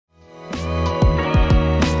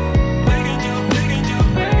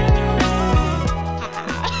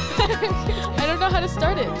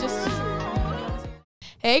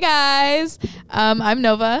Hey guys, I'm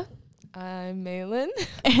Nova. I'm Maylin.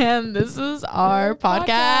 And this is our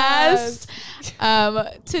podcast.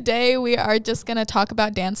 Today we are just going to talk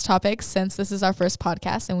about dance topics since this is our first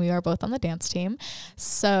podcast and we are both on the dance team.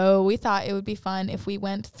 So we thought it would be fun if we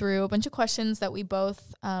went through a bunch of questions that we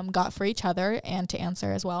both got for each other and to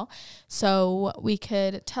answer as well. So we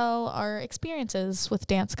could tell our experiences with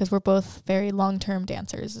dance because we're both very long-term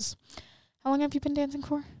dancers. How long have you been dancing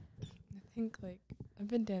for? I think I've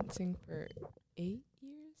been dancing for 8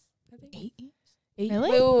 years. I think 8 years? 8. Really?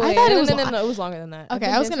 Wait. I thought it was no, it was longer than that. Okay,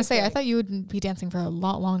 I was gonna say I thought you would be dancing for a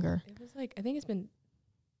lot longer. It was I think it's been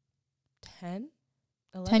 10,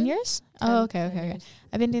 11? 10 years? 10, Oh, okay. 10 years.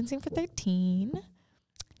 I've been dancing for 13.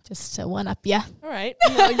 Just to one up, yeah. All right.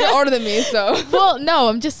 Well, you're older than me, so. Well, no,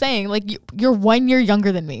 I'm just saying, you're 1 year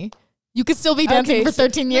younger than me. You could still be dancing for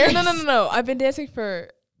 13 years. No. I've been dancing for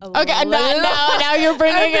 11. Okay, now you're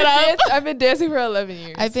bringing it up. I've been dancing for 11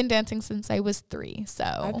 years. I've been dancing since I was 3, so.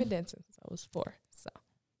 I've been dancing since I was 4, so.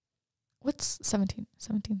 What's 17?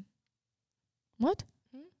 What?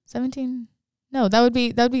 17? Hmm? No, that would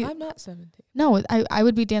be. I'm not 17. No, I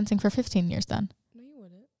would be dancing for 15 years then. No, you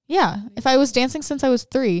wouldn't. Yeah, if I was dancing since I was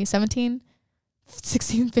 3, 17,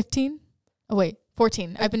 16, 15. Oh, wait,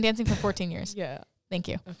 14. I've been dancing for 14 years. Yeah. Thank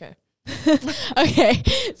you. Okay. Okay,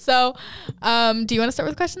 so do you want to start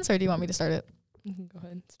with questions or do you want me to start it? You can go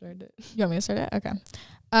ahead and start it. You want me to start it? Okay.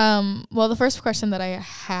 Well, the first question that I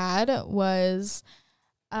had was,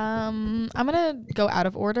 I'm going to go out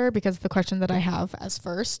of order because the question that I have as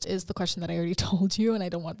first is the question that I already told you, and I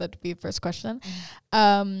don't want that to be the first question.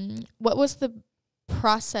 What was the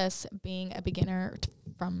process being a beginner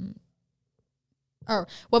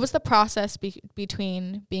what was the process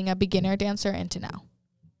between being a beginner dancer and to now?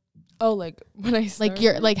 Oh, when I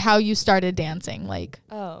started? How you started dancing,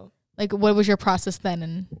 Oh. What was your process then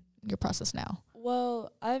and your process now?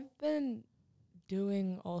 Well, I've been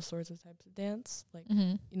doing all sorts of types of dance,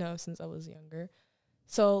 since I was younger.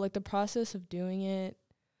 So, the process of doing it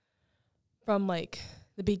from,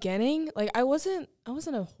 the beginning, I wasn't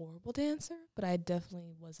a horrible dancer, but I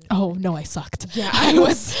definitely wasn't. Oh, no, I sucked. Yeah,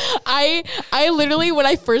 I literally, when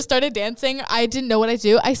I first started dancing, I didn't know what I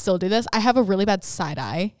do. I still do this. I have a really bad side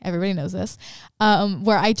eye. Everybody knows this.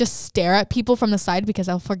 Where I just stare at people from the side because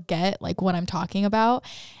I'll forget what I'm talking about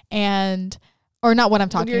or not what I'm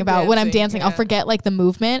talking about. When I'm dancing, yeah. I'll forget the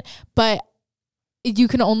movement, but you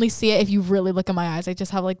can only see it if you really look in my eyes. I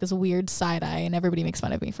just have this weird side eye and everybody makes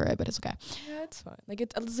fun of me for it, but it's okay. Yeah, it's fine.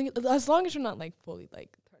 It's as long as you're not fully turning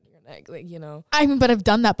your neck, I mean, but I've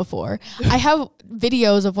done that before. I have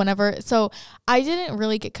videos of whenever. So I didn't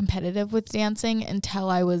really get competitive with dancing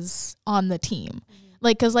until I was on the team.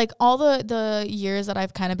 Because all the years that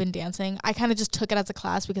I've kind of been dancing, I kind of just took it as a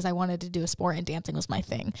class because I wanted to do a sport and dancing was my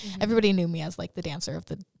thing. Everybody knew me as the dancer of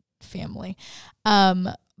the family.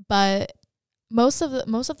 But most of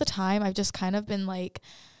the time I've just kind of been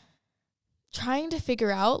trying to figure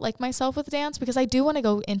out myself with dance because I do want to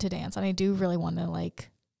go into dance and I do really want to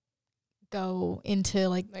go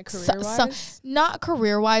into career-wise? Not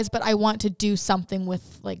career-wise, but I want to do something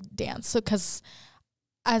with dance. So cuz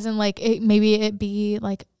as in maybe it be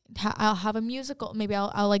I'll have a musical, maybe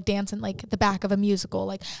I'll dance in the back of a musical.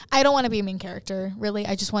 I don't want to be a main character, really.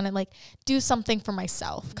 I just want to do something for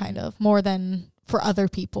myself kind of more than for other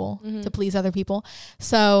people, to please other people.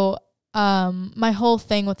 So my whole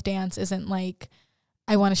thing with dance isn't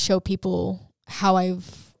I want to show people how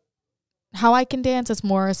I can dance. It's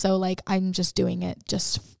more so I'm just doing it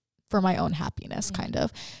just for my own happiness kind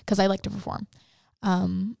of because I like to perform.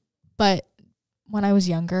 But when I was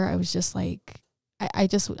younger, I was just I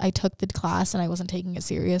took the class and I wasn't taking it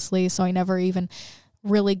seriously. So I never even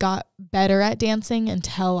really got better at dancing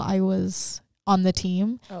until I was on the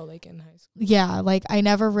team. Oh, in high school. Yeah, I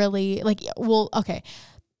never really okay.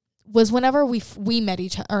 Was whenever we met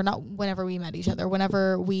each other, or not whenever we met each other,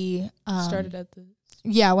 whenever we started at the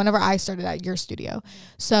whenever I started at your studio.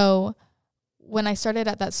 So when I started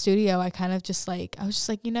at that studio, I kind of just I was just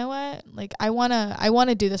you know what? I want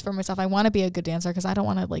to do this for myself. I want to be a good dancer because I don't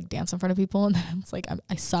want to dance in front of people. And then it's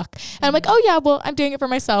I suck. And I'm oh yeah, well, I'm doing it for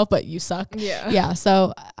myself, but you suck. Yeah. Yeah.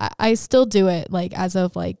 So I still do it as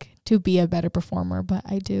of to be a better performer, but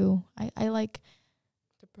I like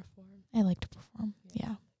to perform. I like to perform.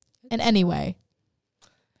 Yeah. In any way.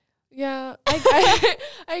 Yeah.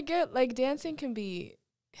 I get dancing can be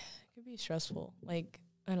stressful. I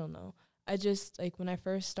don't know. I just when I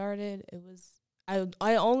first started, it was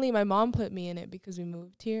my mom put me in it because we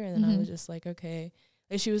moved here, and then I was just okay.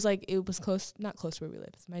 And she was it was not close to where we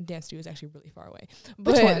live. My dance studio is actually really far away.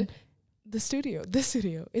 But which one? This studio.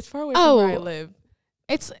 It's far away from where I live.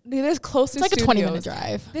 there's closer. It's like studios. a 20-minute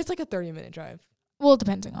drive. It's like a 30-minute drive. Well,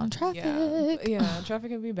 depending on traffic. Yeah,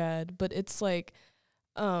 traffic can be bad, but it's like,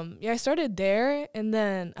 I started there, and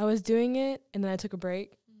then I was doing it, and then I took a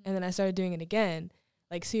break, and then I started doing it again.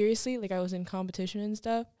 Like, seriously, like, I was in competition and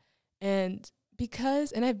stuff, and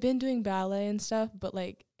I've been doing ballet and stuff, but,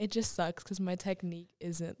 like, it just sucks because my technique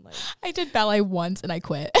isn't, like. I did ballet once, and I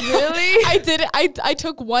quit. Really? I did it. I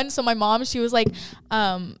took one, so my mom, she was like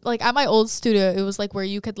at my old studio, it was, like, where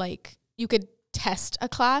you could test a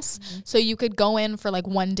class. So you could go in for like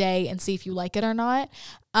one day and see if you like it or not.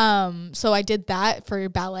 So I did that for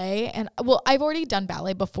ballet, and well, I've already done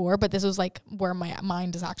ballet before, but this was like where my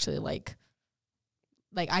mind is actually like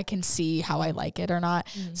I can see how I like it or not.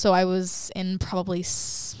 So I was in probably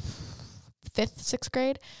 5th, 6th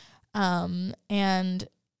grade. And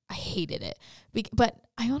I hated it, but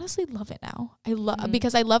I honestly love it now.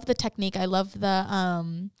 Because I love the technique. I love I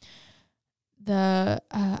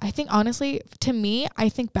think honestly, to me, I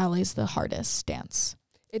think ballet's the hardest dance.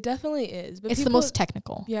 It definitely is. But it's the most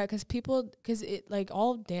technical. Yeah, because it like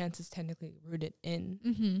all dance is technically rooted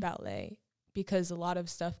in ballet, because a lot of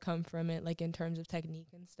stuff come from it, like in terms of technique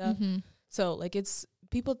and stuff. So like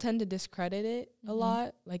people tend to discredit it a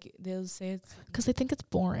lot. Like they'll say it's because they think it's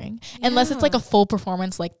boring, unless it's like a full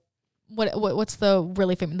performance. Like what's the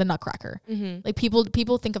really famous, the Nutcracker? Like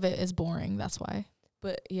people think of it as boring. That's why.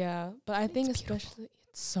 But yeah, but I think especially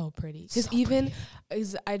it's so pretty. Because even I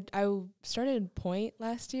started in point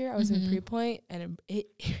last year. I was in pre-point, and it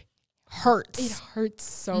hurts. It hurts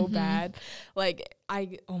so bad. Like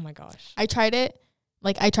oh my gosh. I tried it.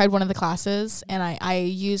 Like I tried one of the classes, and I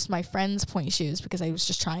used my friend's point shoes because I was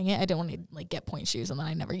just trying it. I didn't want to like get point shoes and then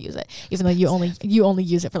I never use it. Even though you only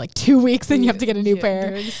use it for like 2 weeks, then you have to get a new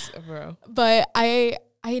pair. Bro. But I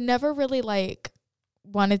never really like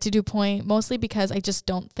wanted to do point, mostly because I just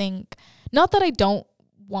don't think, not that I don't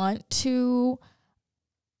want to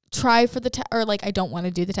try for the or like I don't want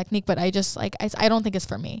to do the technique, but I just like I don't think it's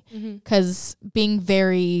for me, because being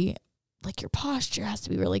very like your posture has to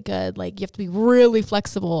be really good, like you have to be really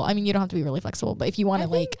flexible. I mean, you don't have to be really flexible, but if you want to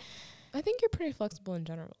like, I think you're pretty flexible in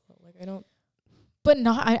general. Like I don't, but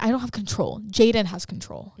not I don't have control. Jaden has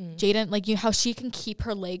control. Jaden, like how she can keep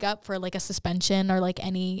her leg up for like a suspension or like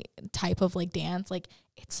any type of like dance, like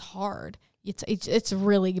it's hard. It's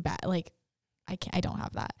really bad. Like I don't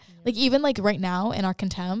have that. Like even like right now in our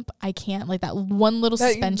contemp, I can't, like that one little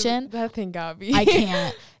suspension. That thing got me. I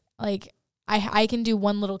can't. Like I can do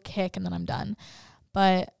one little kick and then I'm done.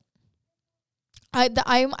 But I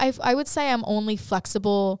would say I'm only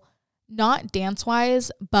flexible, not dance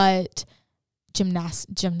wise, but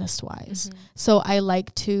gymnast wise. So I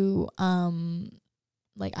like to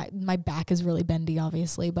my back is really bendy,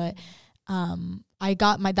 obviously, but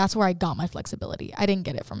that's where I got my flexibility. I didn't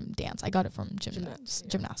get it from dance. I got it from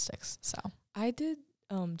gymnastics. So I did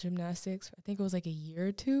gymnastics, I think it was like a year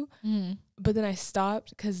or two, but then I stopped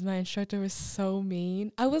because my instructor was so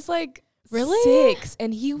mean. I was like really 6,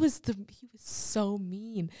 and he was so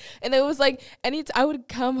mean, and it was like I would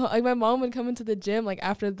come home, like my mom would come into the gym like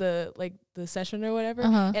after the session or whatever,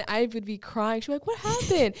 and I would be crying. She'd be like, what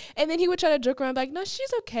happened? And then he would try to joke around like, no,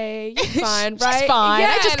 she's okay, you're fine. Right? She's fine.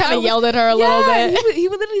 Yeah, I just kind of yelled at her a little bit. He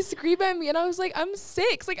would literally scream at me, and I was like, I'm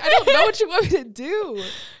 6, like I don't know what you want me to do.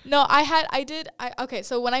 No, okay,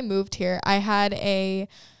 so when I moved here, I had a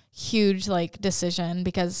huge like decision,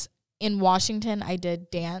 because in Washington, I did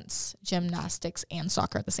dance, gymnastics, and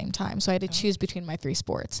soccer at the same time. So I had to choose between my 3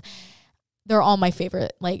 sports. They're all my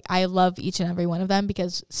favorite. Like, I love each and every one of them,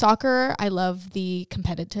 because soccer, I love the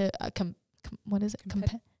competitive, what is it?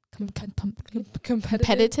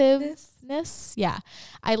 Competitiveness. Yeah.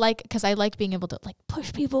 Because I like being able to like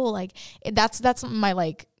push people. Like that's my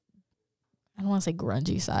like, I don't want to say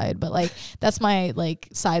grungy side, but like that's my like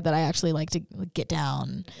side that I actually like to like, get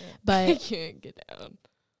down. But I can't get down.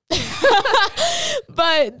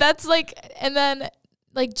 But that's like, and then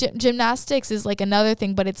like gymnastics is like another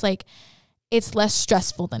thing, but it's like it's less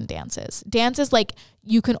stressful than dances. Dance is like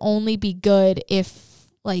you can only be good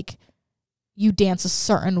if like you dance a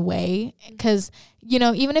certain way, because you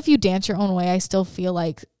know, even if you dance your own way, I still feel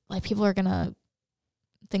like people are gonna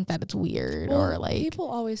think that it's weird, or like people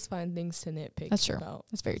always find things to nitpick. That's true. About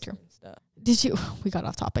that's very true. Stuff. We got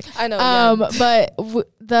off topic. I know. But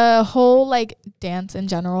the whole like dance in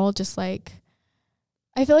general, just like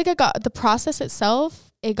I feel like the process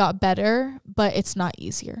itself, it got better, but it's not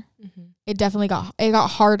easier. It definitely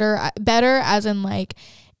got harder, better as in like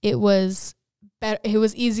it was better. It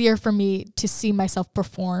was easier for me to see myself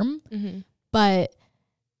perform, but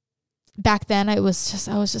back then I was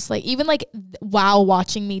just like, even like while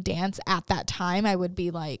watching me dance at that time, I would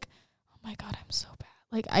be like, oh my God, I'm so bad.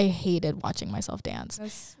 like I hated watching myself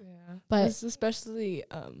dance. But that's especially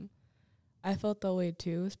I felt that way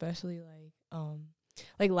too, especially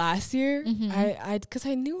like last year. I because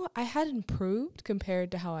I knew I had improved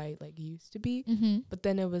compared to how I like used to be, but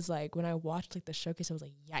then it was like when I watched like the showcase, I was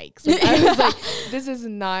like, yikes. Like, I was like, this is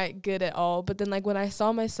not good at all. But then like when I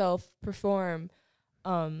saw myself perform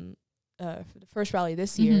for the first rally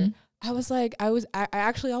this year, I was like, I was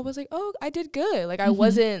like, oh, I did good. Like I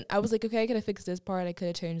was like, okay, I could have fixed this part, I could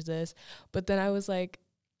have changed this, but then I was like,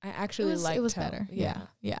 I actually liked it was better.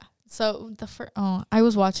 Yeah. So I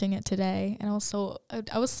was watching it today, and I was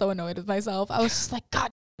so annoyed with myself. I was just like,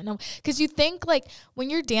 God, because you think like when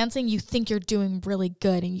you're dancing, you think you're doing really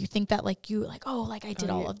good, and you think that like you like, oh, like I did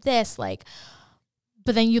all of this, like,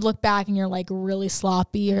 but then you look back and you're like really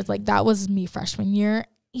sloppy, or it's like that was me freshman year.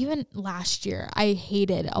 Even last year, I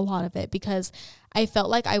hated a lot of it because I felt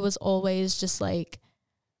like I was always just like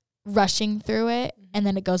rushing through it, and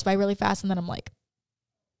then it goes by really fast, and then I'm like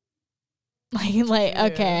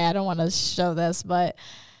okay, I don't want to show this, but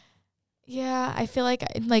yeah, I feel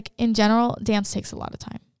like in general, dance takes a lot of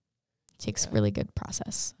time. It takes really good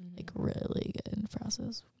process, like really good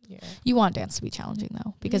process. Yeah, you want dance to be challenging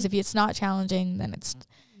though, because if it's not challenging, then it's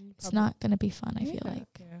not gonna be fun. I feel like.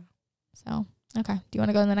 Yeah. So. Okay. Do you want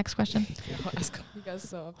to go to the next question? You guys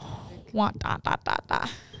so optimistic. What da da da da?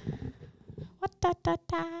 What da da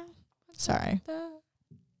da? Sorry.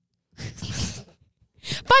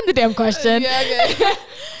 Find the damn question. Yeah.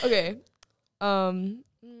 Okay.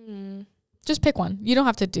 Just pick one. You don't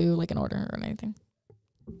have to do like an order or anything.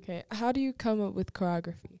 Okay. How do you come up with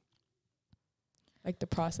choreography? Like the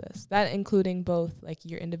process, that including both like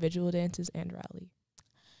your individual dances and rally.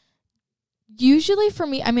 Usually for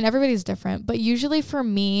me, I mean, everybody's different, but usually for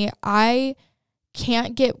me, I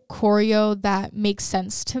can't get choreo that makes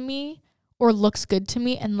sense to me or looks good to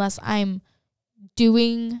me unless I'm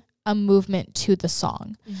doing a movement to the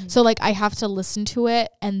song. So like I have to listen to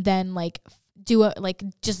it and then like do a like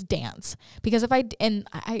just dance, because if I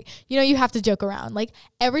you have to joke around, like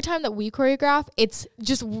every time that we choreograph, it's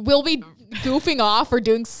just we'll be goofing off or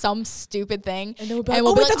doing some stupid thing, and we'll be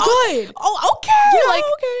like, that's good. Oh, okay. Yeah, like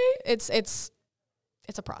okay. It's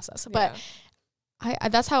a process, but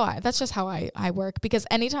that's just how I work, because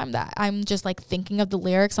anytime that I'm just like thinking of the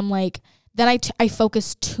lyrics, I'm like, then I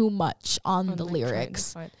focus too much on the like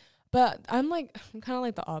lyrics. But I'm kind of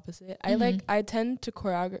like the opposite. I tend to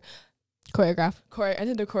choreograph. I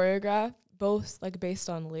tend to choreograph both like based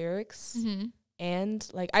on lyrics and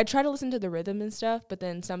like I try to listen to the rhythm and stuff, but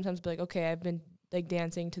then sometimes be like, okay, I've been like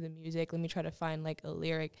dancing to the music, let me try to find like a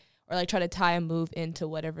lyric or like try to tie a move into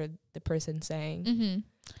whatever the person's saying.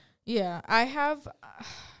 Yeah, I have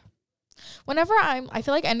whenever I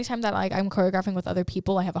feel like anytime that like I'm choreographing with other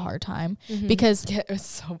people, I have a hard time because it's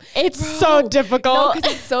so difficult. No,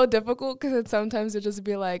 because it's so difficult, because sometimes it just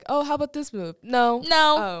be like, oh, how about this move? No.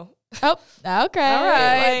 Oh, okay. All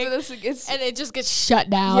right. Like, and it just gets shut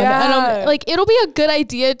down. Yeah. And like, it'll be a good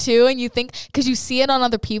idea too. And you think, because you see it on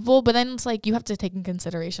other people, but then it's like, you have to take in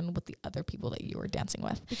consideration with the other people that you were dancing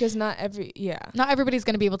with. Because not everybody's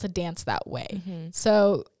going to be able to dance that way.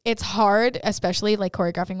 So it's hard, especially like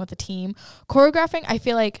choreographing with a team. Choreographing, I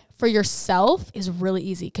feel like for yourself is really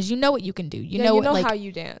easy, because you know what you can do. You know like, how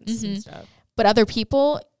you dance and stuff. But other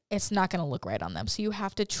people, it's not going to look right on them. So you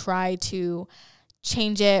have to try to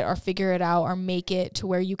change it or figure it out or make it to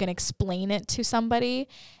where you can explain it to somebody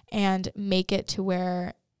and make it to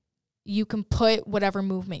where you can put whatever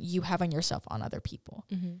movement you have on yourself on other people.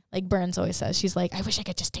 Like Burns always says, she's like, I wish I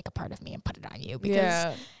could just take a part of me and put it on you,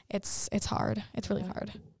 because it's hard. It's really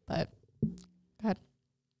hard. But go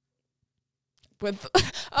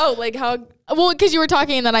ahead. Like how? Well, because you were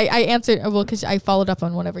talking and then I answered. Well, because I followed up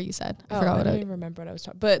on whatever you said. I don't even remember what I was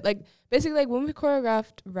talking. But like basically, like when we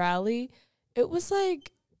choreographed Rally, it was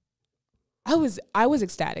like I was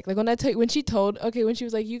ecstatic. Like when she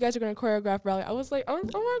was like, you guys are gonna choreograph Rally, I was like, oh my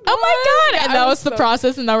god, and that was the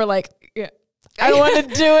process, and now we're like, I want to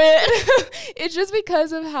do it. It's just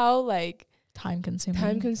because of how like time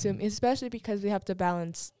consuming, especially because we have to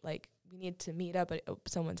balance, like we need to meet up at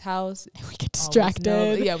someone's house and we get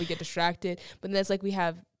distracted. We get distracted, but then it's like we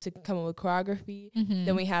have to come up with choreography,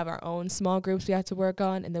 then we have our own small groups we have to work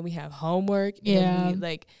on, and then we have homework,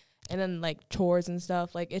 and then like chores and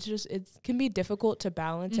stuff. Like it can be difficult to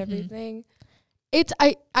balance everything.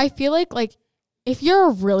 I feel like if you're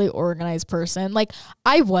a really organized person, like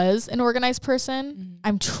I was an organized person,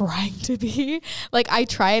 I'm trying to be. Like I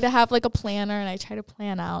try to have like a planner and I try to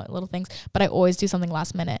plan out little things, but I always do something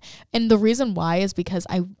last minute. And the reason why is because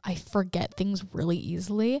I forget things really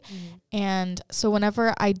easily. And so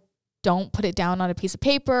whenever I don't put it down on a piece of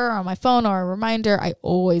paper or on my phone or a reminder, I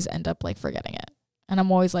always end up like forgetting it. And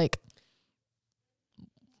I'm always like,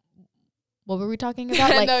 what were we talking about?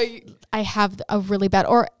 Like, no, I have a really bad,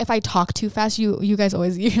 or if I talk too fast, you guys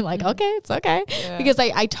always, you're like, okay, it's okay. Yeah. Because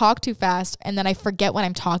I talk too fast and then I forget what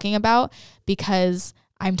I'm talking about because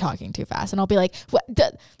I'm talking too fast. And I'll be like, what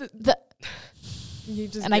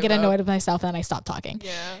and I get annoyed with myself and then I stop talking.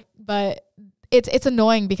 Yeah. But it's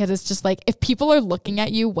annoying because it's just like, if people are looking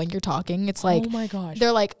at you when you're talking, it's like, oh my gosh,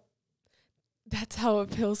 they're like, that's how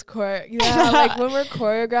it feels. Yeah, like when we're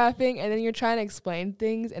choreographing and then you're trying to explain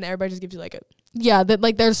things and everybody just gives you like a that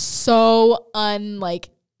like they're so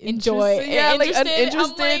uninterested and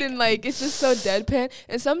like it's just so deadpan.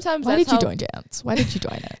 And sometimes why did you join dance? Why did you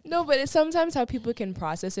join it? No, but it's sometimes how people can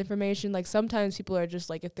process information. Like sometimes people are just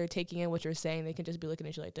like, if they're taking in what you're saying, they can just be looking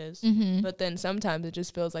at you like this. But then sometimes it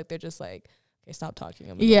just feels like they're just like, okay, stop talking.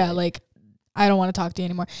 Like I don't want to talk to you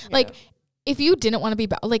anymore. Yeah. Like if you didn't want to be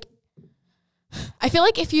like, I feel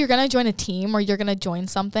like if you're going to join a team or you're going to join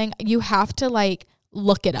something, you have to like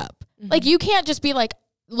look it up. Like you can't just be like,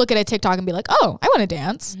 look at a TikTok and be like, oh, I want to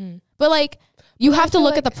dance. But like you have to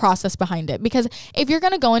look at the process behind it, because if you're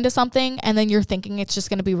going to go into something and then you're thinking it's just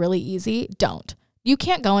going to be really easy, don't. You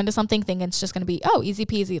can't go into something thinking it's just going to be, oh, easy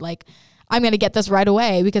peasy. Like I'm going to get this right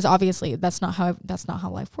away, because obviously that's not how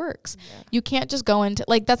life works. Yeah. You can't just go into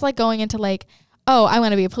like, that's like going into like, oh, I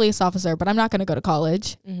want to be a police officer, but I'm not going to go to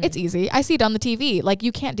college. It's easy. I see it on the TV. Like,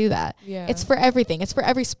 you can't do that. Yeah. It's for everything. It's for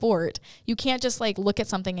every sport. You can't just, like, look at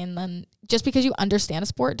something and then just because you understand a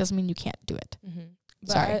sport doesn't mean you can't do it.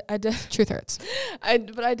 Sorry. Truth hurts.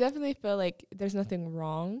 But I definitely feel like there's nothing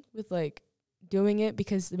wrong with, like, doing it,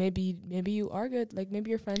 because maybe you are good. Like, maybe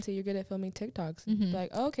your friends say you're good at filming TikToks. Like,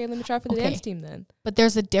 oh, okay, let me try for the dance team then. But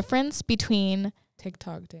there's a difference between...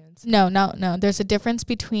 TikTok dance. No. There's a difference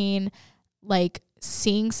between... like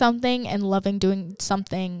seeing something and loving doing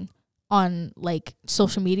something on like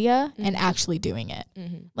social media and actually doing it.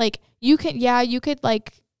 Like you could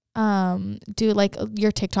like do like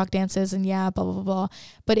your TikTok dances and blah blah blah blah.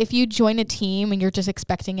 But if you join a team and you're just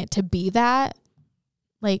expecting it to be that,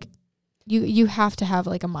 like you have to have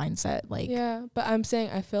like a mindset. Like but I'm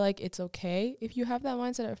saying I feel like it's okay if you have that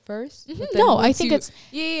mindset at first. No, I think it's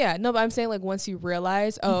no, but I'm saying like once you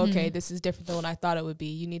realize, oh, okay, this is different than what I thought it would be,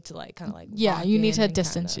 you need to like kind of like you need to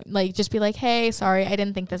distance, like just be like, hey, sorry, I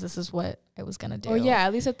didn't think this is what I was gonna do. Or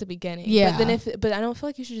at least at the beginning. But then but I don't feel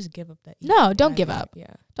like you should just give up that. No, don't give up.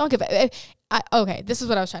 Don't give up. Okay, this is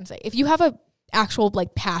what I was trying to say. If you have a actual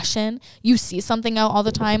like passion, you see something out all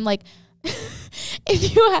the time, like.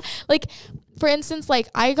 If you like, for instance, like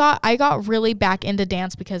I got really back into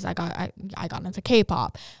dance because I got into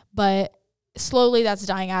K-pop, but slowly that's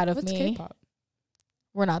dying out of me. What's K-pop?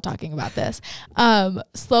 We're not talking about this.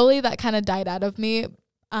 Slowly that kind of died out of me.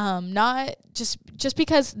 Not just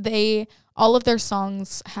because all of their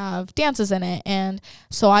songs have dances in it, and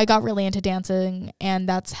so I got really into dancing, and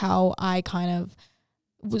that's how I kind of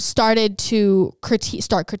started to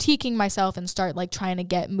start critiquing myself and start like trying to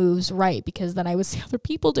get moves right, because then I would see other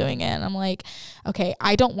people doing it and I'm like, okay,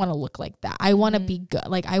 I don't want to look like that. I want to be good.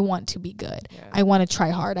 Like I want to be good. I want to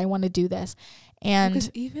try hard. I want to do this. And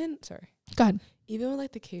because go ahead. Even with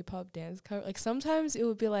like the K-pop dance cover, like sometimes it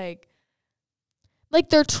would be like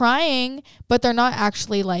they're trying, but they're not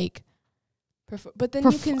actually like but then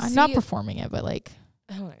you can see not performing it, but like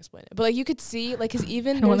I don't want to explain it, but like you could see, like, because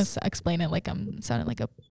even I don't want to explain it like I'm sounding like a.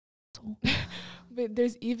 But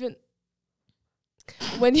there's even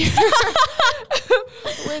when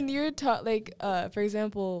you're taught, like, for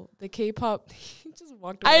example, the K-pop. He just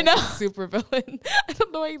walked away. I know, like a super villain. I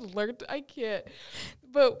don't know. I learned. I can't.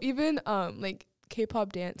 But even like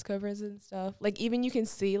K-pop dance covers and stuff, like even you can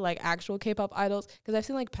see like actual K-pop idols, because I've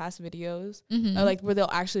seen like past videos like where they'll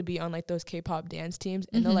actually be on like those K-pop dance teams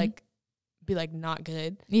and they'll like be like not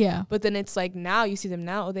good, but then it's like now you see them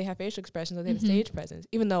now, they have facial expressions, or they have a stage presence,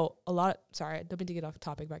 even though sorry, don't mean to get off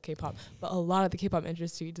topic about K-pop, but a lot of the K-pop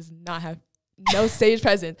industry does not have no stage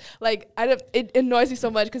presence. Like it annoys me so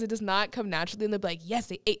much because it does not come naturally, and they'll be like, yes,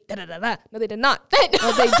 they ate no, they did not. No, they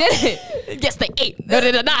didn't. Yes, they ate. No,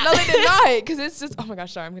 they did not. No, they did not. Because it's just, oh my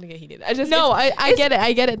gosh, sorry, I'm gonna get heated. I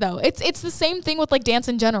get it though. It's the same thing with like dance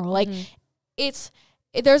in general. Like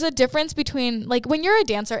there's a difference between like when you're a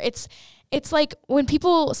dancer, it's like when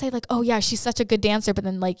people say like, oh yeah, she's such a good dancer, but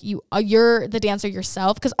then like you're the dancer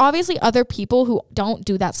yourself, because obviously other people who don't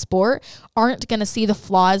do that sport aren't gonna see the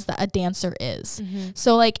flaws that a dancer is.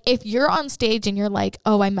 So like if you're on stage and you're like,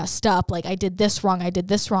 oh, I messed up, like I did this wrong,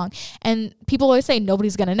 and people always say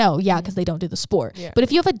nobody's gonna know, because they don't do the sport. But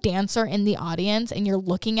if you have a dancer in the audience and you're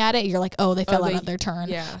looking at it, you're like, oh, they fell out of their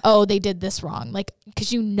turn, oh, they did this wrong, like,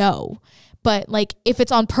 because you know. But like if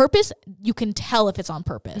it's on purpose, you can tell if it's on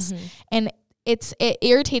purpose. And it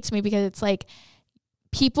irritates me because it's like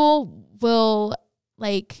people will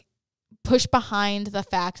like push behind the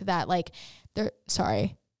fact that like they're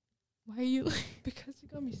sorry. Why are you? Because you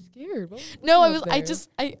got me scared. No,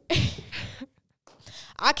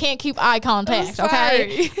 I can't keep eye contact.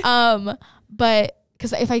 Okay. But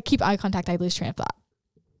because if I keep eye contact, I lose train of thought.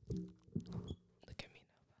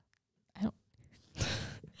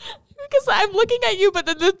 Because I'm looking at you, but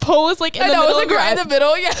then the pole is like in the middle. It's like right in the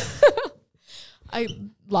middle. Yeah. I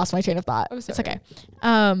lost my train of thought. It's okay.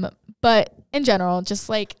 But in general, just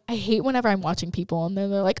like I hate whenever I'm watching people and they're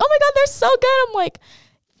like, oh my god, they're so good. I'm like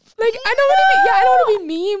I know what you mean. Yeah, I don't want to be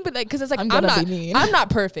mean, but like, because it's like I'm not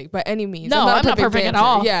perfect by any means. No, I'm not perfect at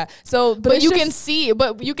all. Yeah. So, but you can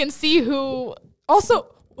see who.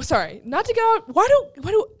 Also, sorry, not to get out. Why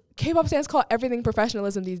do K-pop fans call everything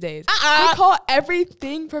professionalism these days? They call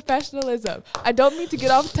everything professionalism. I don't mean to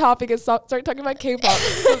get off topic and start talking about K-pop.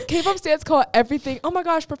 K-pop fans call everything, oh my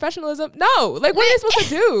gosh, professionalism. No, like what are they supposed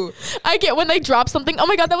to do? I get when they drop something, oh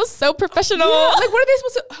my god, that was so professional. Yeah, like what are they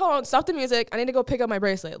supposed to, hold on, stop the music, I need to go pick up my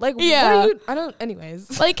bracelet. Like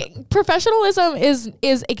anyways. Like professionalism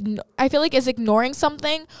I feel like is ignoring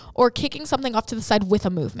something or kicking something off to the side with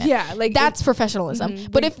a movement. Yeah, like that's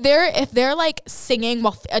professionalism. But if they're like singing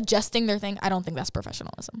while adjusting their thing, I don't think that's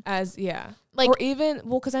professionalism. Like, or even,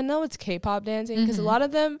 because I know it's K-pop dancing, because a lot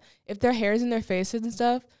of them, if their hair's in their faces and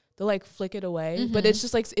stuff, they'll like flick it away. But it's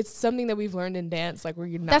just like, it's something that we've learned in dance, like where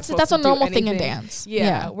you're not supposed to do anything. That's a normal thing in dance.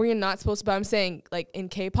 Yeah, where you're not supposed to, but I'm saying like in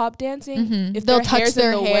K-pop dancing, if they'll touch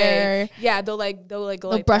their hair,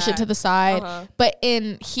 they'll brush it to the side. But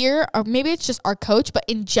in here, or maybe it's just our coach, but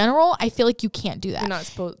in general, I feel like you can't do that. You're not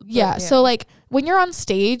supposed. Yeah, so like when you're on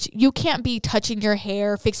stage, you can't be touching your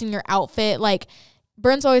hair, fixing your outfit. Like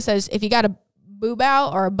Burns always says, if you got a boob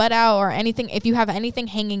out or a butt out or anything, if you have anything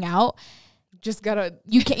hanging out, just gotta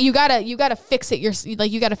you gotta fix it.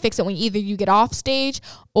 You gotta fix it when either you get off stage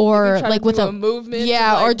or like with a movement.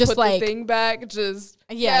 Yeah, like or just put like the thing back. Just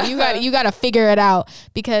you gotta figure it out,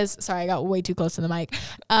 because sorry, I got way too close to the mic.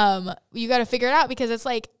 You gotta figure it out, because it's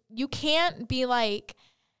like you can't be like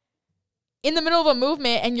in the middle of a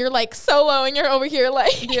movement and you're like solo and you're over here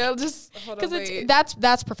like just because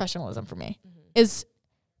that's professionalism for me, is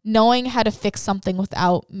knowing how to fix something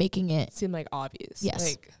without making it seem like obvious. Yes,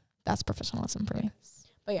 like that's professionalism for me.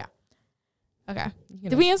 But yeah, okay.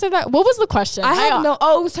 Did we answer that? What was the question? I have no.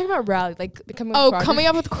 Oh, I was talking about rally, like coming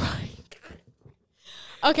up with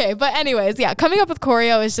Okay, but anyways, yeah, coming up with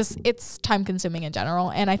choreo is just, it's time consuming in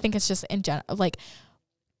general, and I think it's just in general like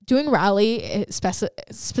doing rally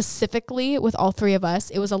specifically with all three of us,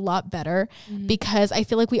 it was a lot better because I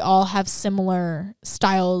feel like we all have similar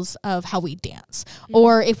styles of how we dance.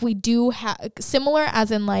 Or if we do have similar,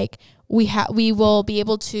 as in like we will be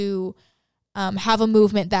able to have a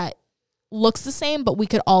movement that looks the same, but we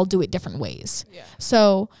could all do it different ways. Yeah.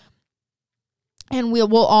 So, and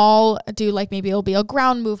we'll all do like, maybe it'll be a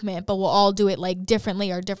ground movement, but we'll all do it like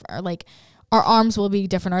differently, or different, or like our arms will be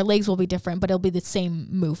different, our legs will be different, but it'll be the same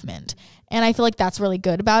movement. And I feel like that's really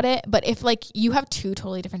good about it. But if like you have two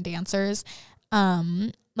totally different dancers,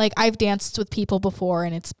 like I've danced with people before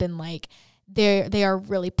and it's been like they are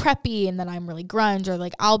really preppy and then I'm really grunge, or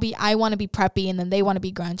like I want to be preppy and then they want to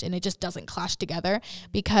be grunge, and it just doesn't clash together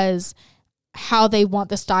because how they want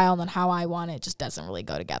the style and then how I want it just doesn't really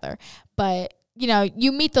go together. But you know,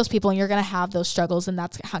 you meet those people and you're going to have those struggles, and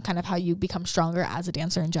that's kind of how you become stronger as a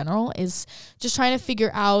dancer in general, is just trying to figure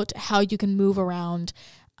out how you can move around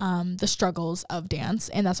the struggles of dance.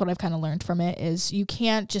 And that's what I've kind of learned from it, is you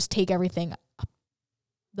can't just take everything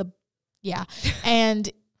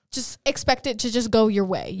and just expect it to just go your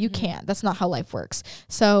way. You can't. That's not how life works.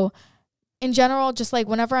 So in general, just like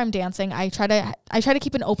whenever I'm dancing, I try to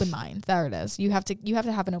keep an open mind. There it is. You have to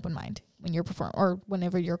have an open mind when you're performing or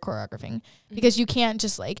whenever you're choreographing, because you can't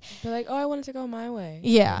just like be like, oh, I want it to go my way.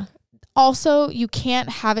 Yeah. Also, you can't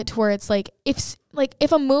have it to where it's like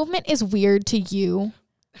if a movement is weird to you,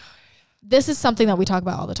 this is something that we talk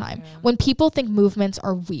about all the time. Yeah. When people think movements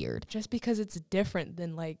are weird, just because it's different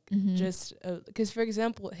than like just because, for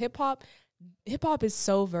example, hip hop, hip hop is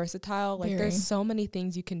so versatile. Like Very. there's so many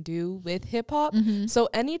things you can do with hip hop. So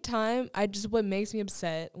anytime what makes me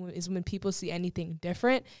upset is when people see anything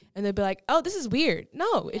different and they'll be like, oh, this is weird.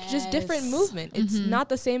 No, it's just different movement. It's not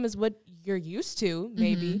the same as what you're used to,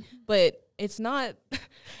 maybe, but it's not.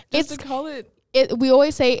 Just to call it. We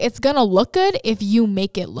always say it's gonna look good if you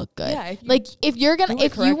make it look good. Yeah, if you're gonna,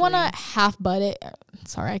 if you wanna half butt it,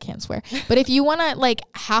 sorry, I can't swear, but if you wanna like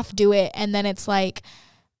half do it and then it's like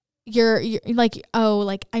you're like, oh,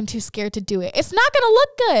 like I'm too scared to do it, it's not gonna look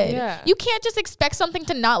good. Yeah. You can't just expect something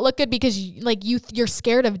to not look good because you're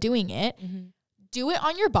scared of doing it. Do it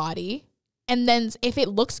on your body. And then if it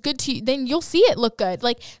looks good to you, then you'll see it look good.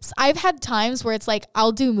 Like I've had times where it's like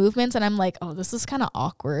I'll do movements and I'm like, oh, this is kind of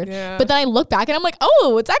awkward. Yeah. But then I look back and I'm like,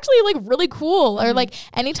 oh, it's actually like really cool. Or like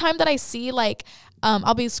anytime that I see like,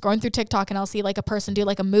 I'll be scrolling through TikTok and I'll see like a person do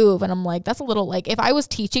like a move and I'm like, that's a little like, if I was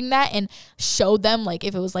teaching that and showed them like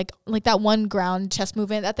if it was like that one ground chest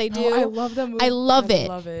movement that they do. Oh, I love that move. I love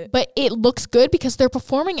it. But it looks good because they're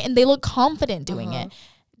performing it and they look confident doing it.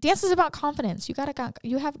 Dance is about confidence. You gotta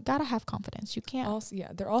have confidence. You can't. Also, yeah,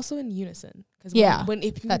 they're also in unison. Because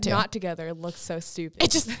if you're not together, it looks so stupid. It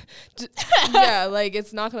just yeah, like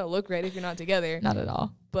it's not gonna look right if you're not together. Not at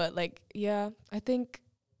all. But like, yeah, I think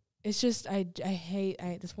it's just I hate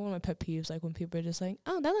that's one of my pet peeves. Like when people are just like,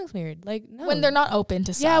 oh, that looks weird. Like no, when they're not open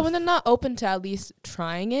to stuff. Yeah, when they're not open to at least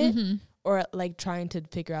trying it. Or like trying to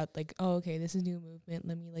figure out like, oh, okay, this is new movement.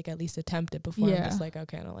 Let me like at least attempt it before I'm just like,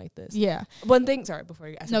 okay, I don't like this. Yeah. One thing, sorry, before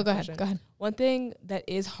you ask no, go ahead. One thing that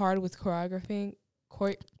is hard with choreographing,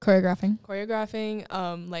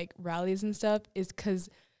 like rallies and stuff is because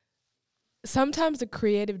sometimes the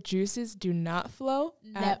creative juices do not flow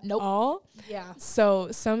at all. Yeah. So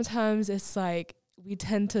sometimes it's like we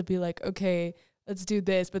tend to be like, okay, let's do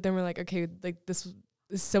this, but then we're like, okay, like this is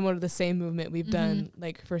similar to the same movement we've done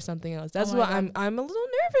like for something else. That's why I'm a little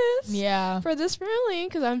nervous for this rally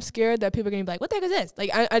because I'm scared that people are gonna be like, what the heck is this? Like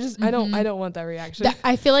I don't want that reaction.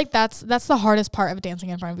 I feel like that's the hardest part of dancing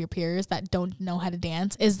in front of your peers that don't know how to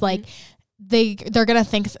dance is like they're gonna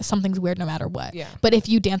think something's weird no matter what. Yeah. But if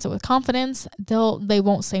you dance it with confidence, they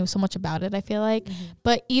won't say so much about it, I feel like.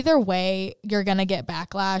 But either way, you're gonna get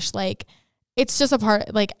backlash. Like it's just a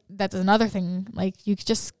part, like that's another thing. Like you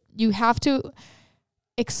have to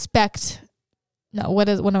expect what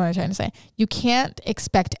am I trying to say? You can't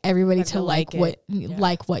expect everybody to like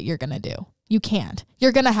what you're gonna do. You can't.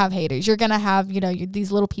 You're gonna have haters. You're gonna have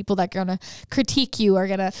these little people that are gonna critique you, are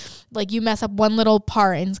gonna like you mess up one little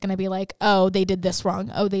part and it's gonna be like, oh, they did this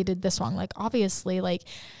wrong. Oh, they did this wrong. Like obviously like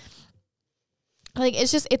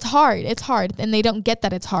it's hard and they don't get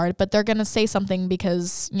that it's hard, but they're gonna say something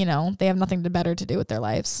because they have nothing better to do with their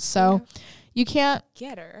lives. So you can't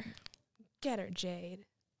get her Jade.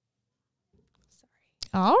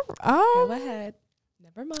 Sorry. Go ahead.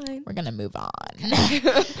 Never mind. We're gonna move on.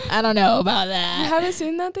 I don't know about that. You haven't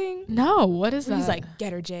seen that thing? No. What is that? He's like,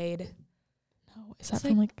 get her Jade. No. Is that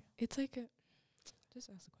from like? It's like a. Just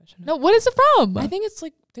ask the question. No. What is it from? I think it's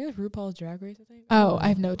like RuPaul's Drag Race. I think. Oh, I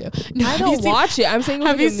have no idea. No, I don't watch it. I'm saying.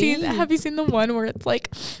 Have you seen the one where it's like,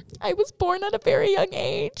 I was born at a very young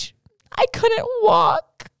age. I couldn't walk.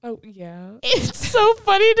 Oh, yeah. It's so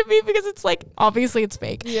funny to me because it's like, obviously it's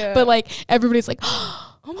fake. Yeah. But like, everybody's like,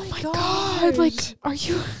 oh my God. Like, are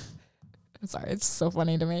you? I'm sorry. It's so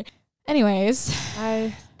funny to me. Anyways.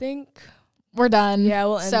 I think we're done.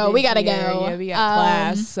 Yeah. So we got to go. Yeah, we got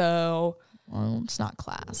class. So. Well, it's not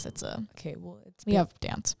class. It's a. Okay. Well, we have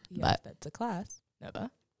dance. Yeah, but that's a class. Never.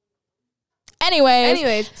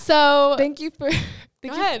 Anyways. So. Thank you for. Go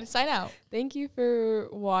ahead. Sign out. Thank you for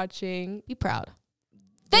watching. Be proud.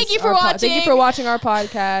 Thank you for watching. Thank you for watching our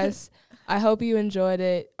podcast. I hope you enjoyed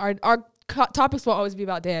it. Our topics won't always be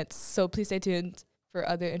about dance, so please stay tuned for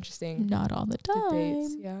other interesting not all the time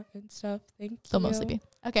debates, and stuff. Thank you. They'll mostly be.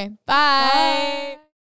 Okay. Bye.